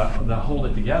that hold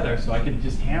it together, so I could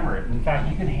just hammer it. In fact,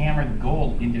 you can hammer the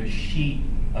gold into a sheet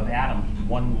of atoms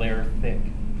 1 layer thick.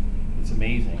 It's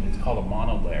amazing. It's called a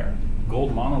monolayer.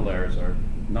 Gold monolayers are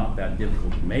not that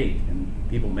difficult to make, and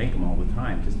people make them all the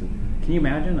time. Can you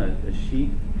imagine a sheet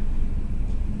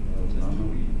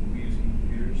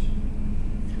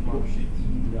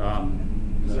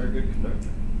a good conductor.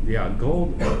 Yeah,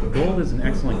 gold is an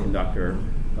excellent conductor.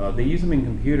 They use them in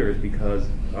computers because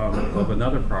of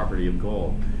another property of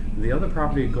gold. The other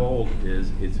property of gold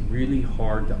is it's really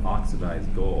hard to oxidize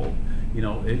gold. You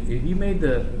know, if you made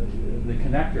the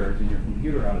connectors in your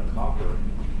computer out of copper,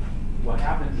 what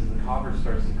happens is the copper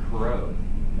starts to corrode,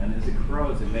 and as it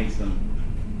corrodes, it makes them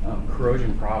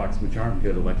corrosion products which aren't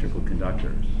good electrical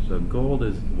conductors. So gold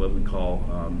is what we call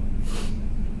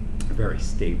very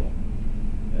stable.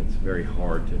 It's very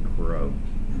hard to corrode,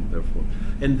 therefore.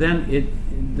 And then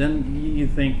you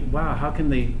think, wow, how can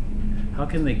they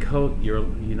coat your,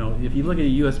 you know, if you look at a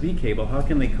USB cable, how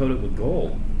can they coat it with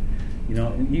gold? You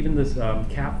know, and even this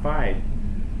Cat5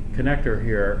 connector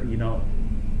here, you know,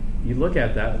 you look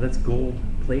at that, that's gold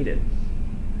plated.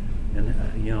 And,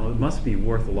 you know, it must be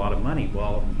worth a lot of money.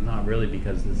 Well, not really,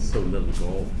 because there's so little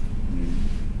gold. I mean,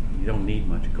 you don't need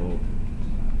much gold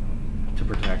to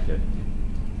protect it.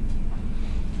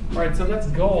 All right, so that's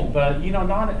gold, but you know,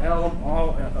 not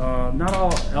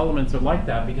all elements are like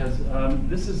that, because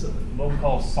this is what we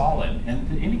call solid, and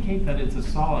to indicate that it's a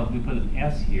solid, we put an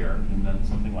S here and then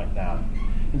something like that.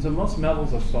 And so most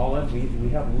metals are solid. We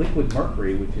have liquid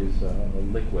mercury, which is a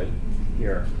liquid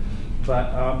here,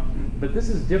 but this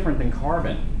is different than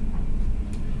carbon.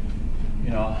 You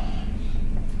know,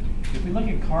 if we look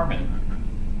at carbon,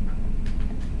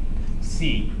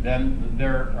 C, then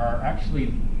there are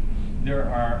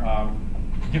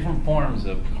different forms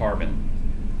of carbon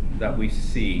that we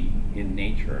see in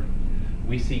nature.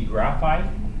 We see graphite.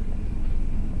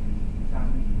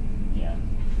 Yeah.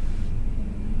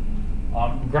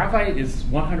 Graphite is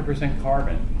 100%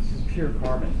 carbon. This is pure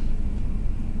carbon.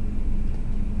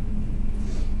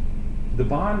 The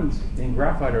bonds in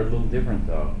graphite are a little different,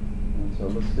 though. And so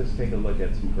let's just take a look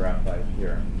at some graphite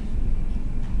here.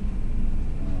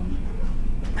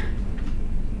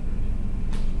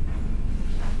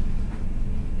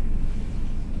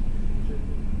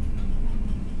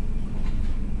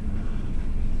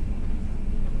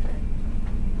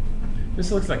 This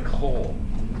looks like coal.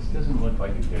 This doesn't look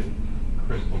like a good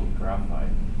crystal of graphite.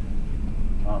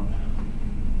 Let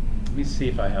me see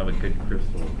if I have a good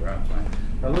crystal of graphite.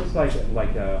 It looks like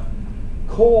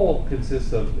coal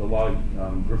consists of a lot of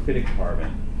graphitic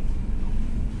carbon,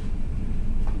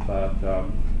 but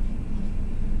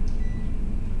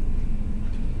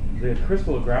the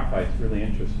crystal of graphite is really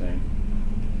interesting.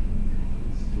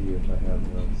 Let's see if I have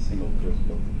a single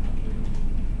crystal.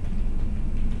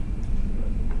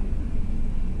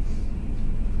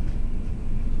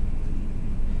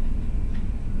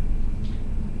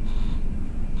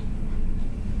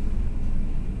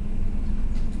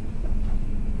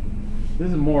 This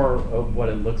is more of what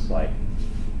it looks like,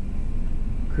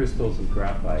 crystals of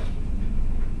graphite.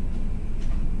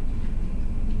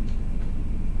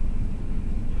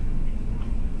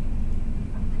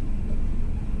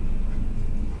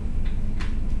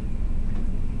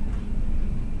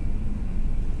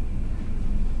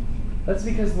 That's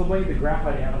because of the way the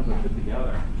graphite atoms are put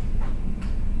together,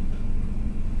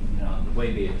 you know, the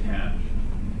way they attach.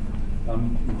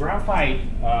 Graphite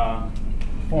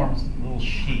forms little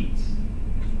sheets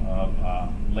of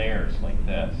layers like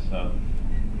this. So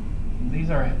these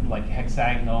are like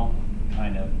hexagonal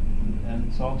kind of,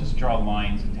 and so I'll just draw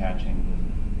lines attaching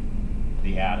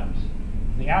the atoms.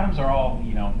 The atoms are all,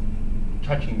 you know,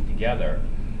 touching together,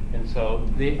 and so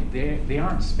they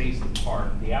aren't spaced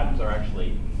apart. The atoms are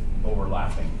actually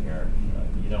overlapping here.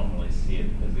 You don't really see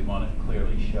it because we want to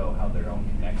clearly show how they're all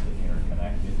connected here,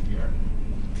 connected here,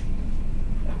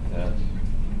 like this.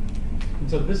 And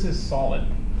so this is solid.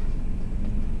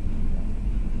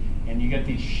 And you get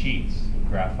these sheets of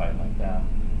graphite like that.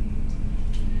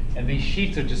 And these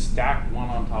sheets are just stacked one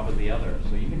on top of the other.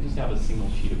 So you can just have a single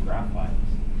sheet of graphite.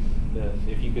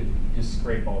 If you could just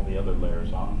scrape all the other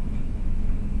layers off.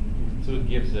 So it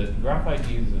gives graphite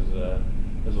uses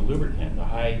as a lubricant, a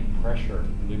high pressure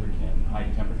lubricant, high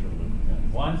temperature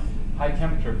lubricant. One, high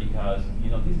temperature because,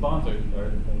 you know, these bonds are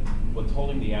what's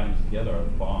holding the atoms together are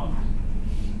bonds,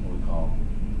 what we call.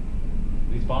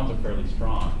 These bonds are fairly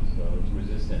strong, so it's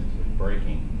resistant to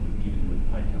breaking even with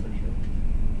high temperature.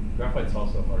 Graphite's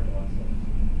also hard to oxidize.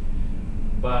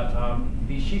 But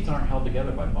these sheets aren't held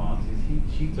together by bonds. These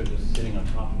sheets are just sitting on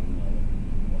top of one another.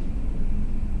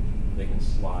 They can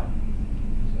slide.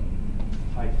 So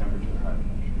high temperature, high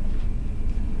pressure.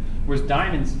 Whereas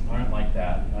diamonds aren't like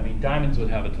that. I mean, diamonds would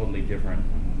have a totally different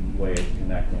way of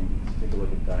connecting. Let's take a look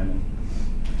at diamond.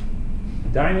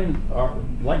 Diamond,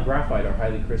 like graphite, are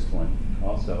highly crystalline.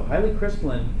 Also, highly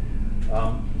crystalline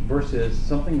versus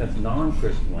something that's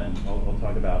non-crystalline. I'll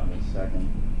talk about in a second.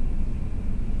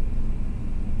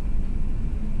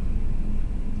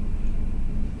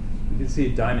 see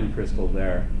a diamond crystal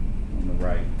there on the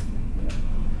right. Yeah.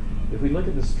 If we look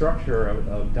at the structure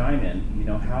of diamond, you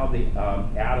know, how the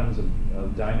atoms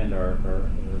of diamond are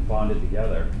bonded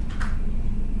together.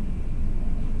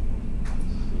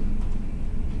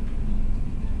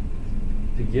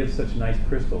 To give such nice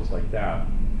crystals like that,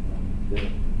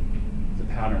 it's a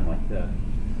pattern like that.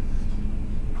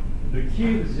 The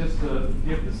cube is just to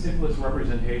give the simplest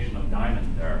representation of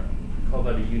diamond there. We call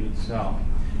that a unit cell.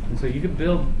 And so you could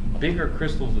build bigger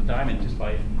crystals of diamond just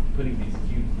by putting these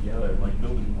cubes together like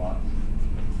building blocks.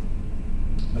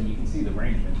 But you can see the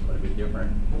arrangement is quite a bit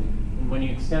different. And when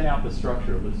you extend out the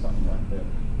structure, it looks something like this.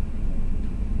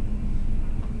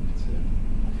 That's it.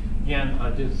 Again,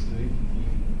 just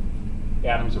the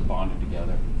atoms are bonded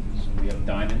together. So we have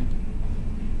diamond,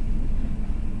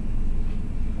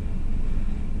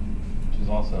 which is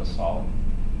also a solid.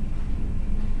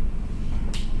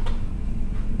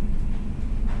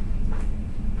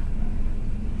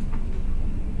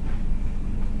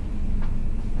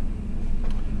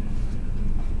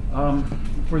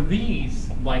 For these,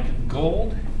 like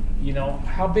gold, you know,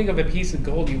 how big of a piece of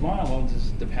gold you want? Well, it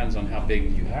just depends on how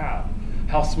big you have.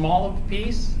 How small of a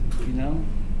piece, you know,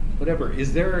 whatever.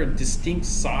 Is there a distinct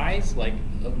size, like,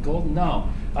 of gold? No.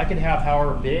 I can have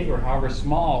however big or however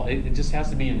small. It just has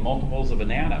to be in multiples of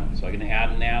an atom. So I can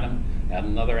add an atom, add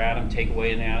another atom, take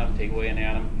away an atom, take away an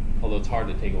atom, although it's hard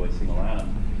to take away a single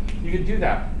atom. You could do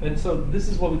that. And so this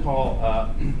is what we call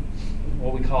a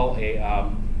what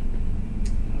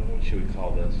should we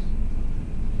call this?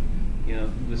 You know,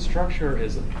 the structure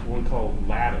is what we call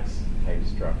lattice type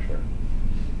structure.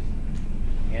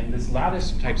 And this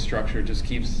lattice type structure just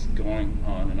keeps going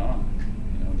on and on.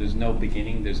 You know, there's no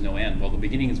beginning, there's no end. Well, the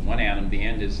beginning is one atom, the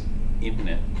end is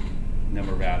infinite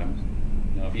number of atoms.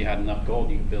 You know, if you had enough gold,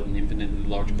 you could build an infinitely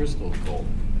large crystal of gold,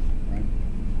 right?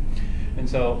 And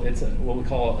so it's what we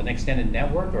call an extended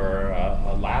network or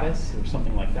a lattice or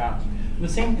something like that. And the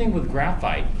same thing with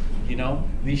graphite. You know,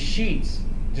 these sheets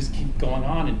just keep going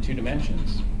on in 2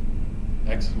 dimensions,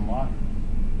 X and Y.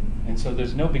 And so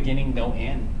there's no beginning, no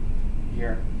end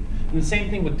here. And the same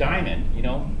thing with diamond, you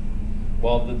know.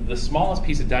 Well, the smallest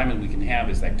piece of diamond we can have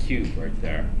is that cube right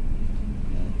there.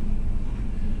 You know?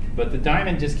 But the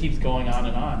diamond just keeps going on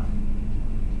and on.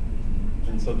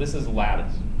 And so this is a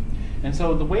lattice. And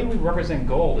so the way we represent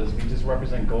gold is we just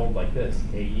represent gold like this,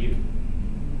 AU.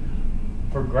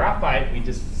 For graphite, we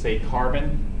just say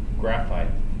carbon, graphite.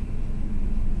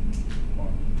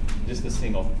 Just a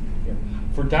single.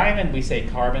 For diamond, we say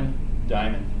carbon,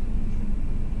 diamond.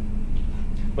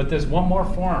 But there's one more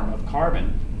form of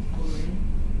carbon. Fullerene?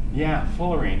 Yeah,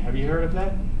 fullerene. Have you heard of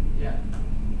that? Yeah.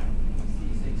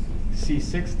 C60.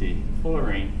 C60,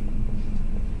 fullerene.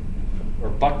 Or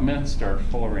Buckminster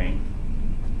fullerene.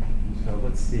 So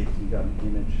let's see if we got an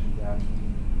image of that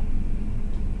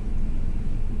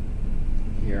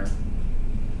here.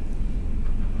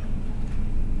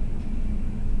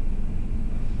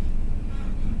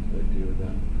 What do I do with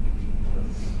that?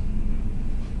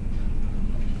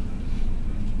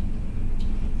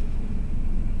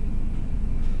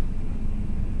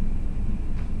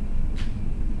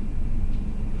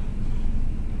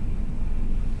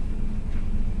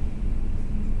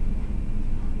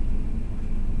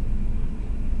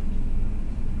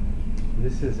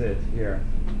 This is it here.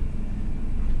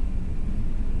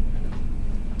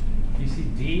 You see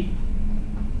D?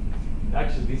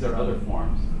 Actually, these are other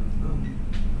forms.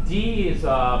 D is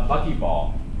a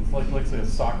buckyball. It's like looks like a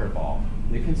soccer ball.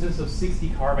 It consists of 60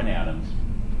 carbon atoms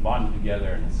bonded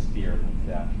together in a sphere like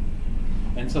that.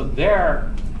 And so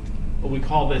there, we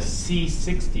call this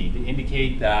C60 to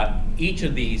indicate that each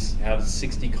of these have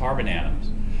 60 carbon atoms.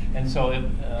 And so if,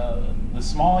 the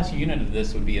smallest unit of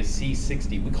this would be a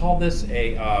C60. We call this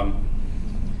a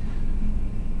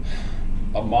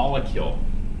molecule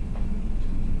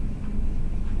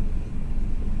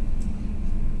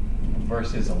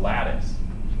versus a lattice.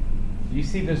 You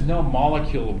see there's no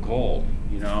molecule of gold,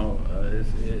 you know,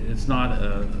 it's not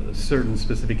a certain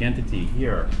specific entity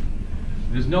here.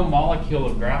 There's no molecule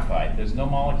of graphite, there's no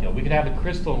molecule. We could have a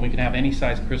crystal and we can have any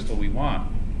size crystal we want.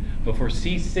 But for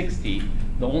C60,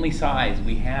 the only size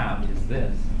we have is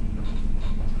this.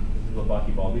 This is a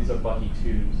buckyball. These are bucky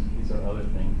tubes. These are other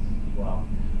things as well.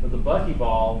 But the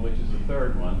buckyball, which is the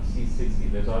third one,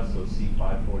 C60, there's also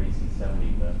C540,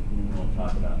 C70, but we won't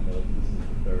talk about those. This is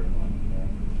the third one.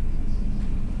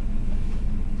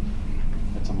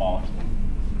 Yeah. It's a molecule.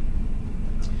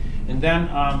 And then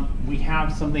we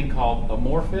have something called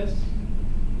amorphous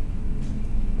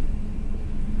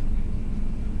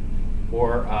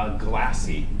or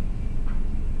glassy.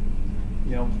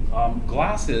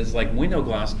 glasses, like window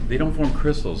glass, they don't form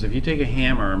crystals. If you take a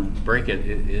hammer and break it,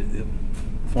 it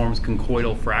forms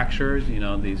conchoidal fractures,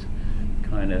 these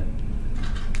kind of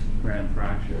grand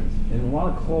fractures. In a lot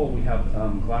of coal, we have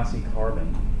glassy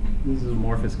carbon. This is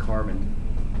amorphous carbon.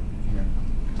 Here.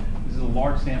 This is a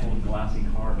large sample of glassy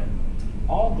carbon.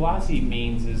 All glassy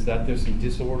means is that there's some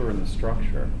disorder in the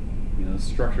structure. The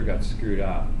structure got screwed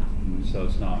up, so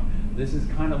it's not. This is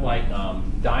kind of like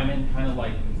diamond, kind of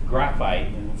like graphite,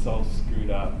 and it's all screwed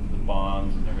up, the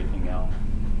bonds and everything else.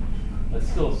 It's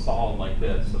still solid like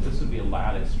this, so this would be a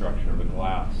lattice structure of a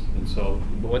glass. And so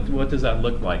what does that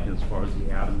look like as far as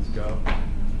the atoms go?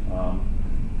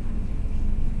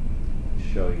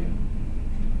 Show you.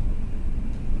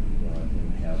 I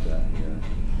didn't have that here.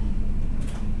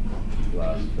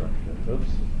 Glass structure.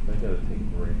 Oops, I gotta take a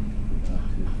break. We have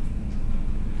to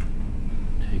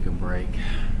take a break.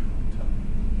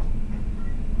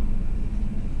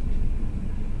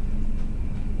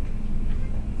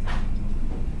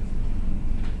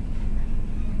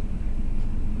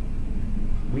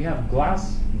 We have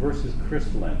glass versus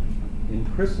crystalline. In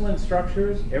crystalline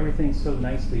structures, everything's so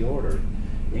nicely ordered.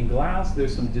 In glass,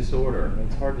 there's some disorder.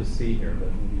 It's hard to see here,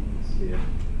 but maybe you can see it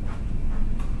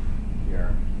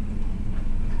here.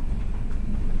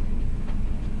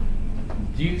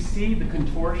 Do you see the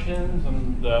contortions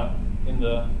in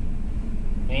the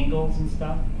angles and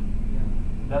stuff? Yeah.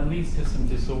 That leads to some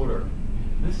disorder.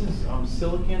 This is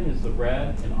silicon is the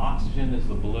red and oxygen is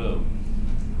the blue.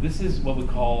 This is what we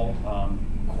call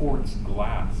quartz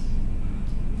glass.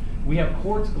 We have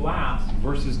quartz glass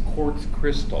versus quartz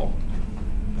crystal.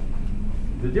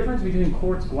 The difference between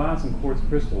quartz glass and quartz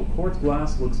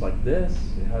glass looks like this.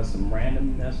 It has some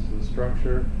randomness to the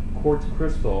structure. Quartz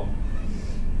crystal,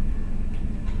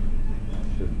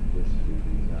 I should distribute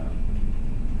these out.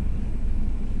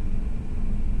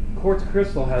 Quartz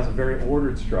crystal has a very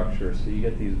ordered structure, so you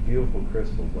get these beautiful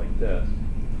crystals like this.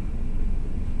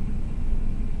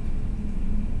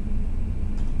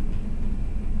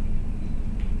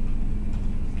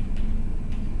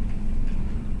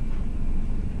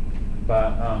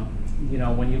 But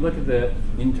when you look at the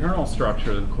internal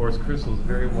structure, the quartz crystal is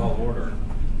very well ordered.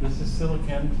 This is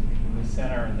silicon in the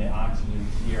center, and the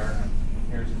oxygen's here.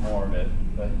 Here's more of it,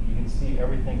 but you can see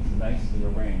everything's nicely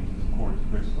arranged. This quartz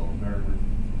crystal, very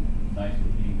nice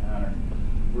repeating pattern,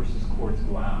 versus quartz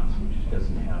glass, which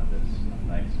doesn't have this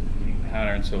nice repeating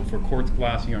pattern. So for quartz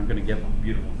glass, you aren't going to get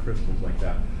beautiful crystals like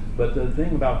that. But the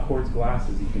thing about quartz glass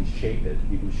is you can shape it.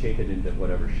 You can shape it into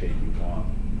whatever shape you want,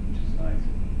 which is nice.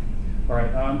 All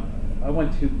right, I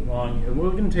went too long.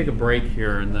 We're going to take a break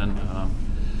here, and then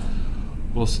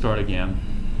we'll start again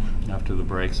after the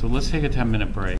break. So let's take a 10-minute break.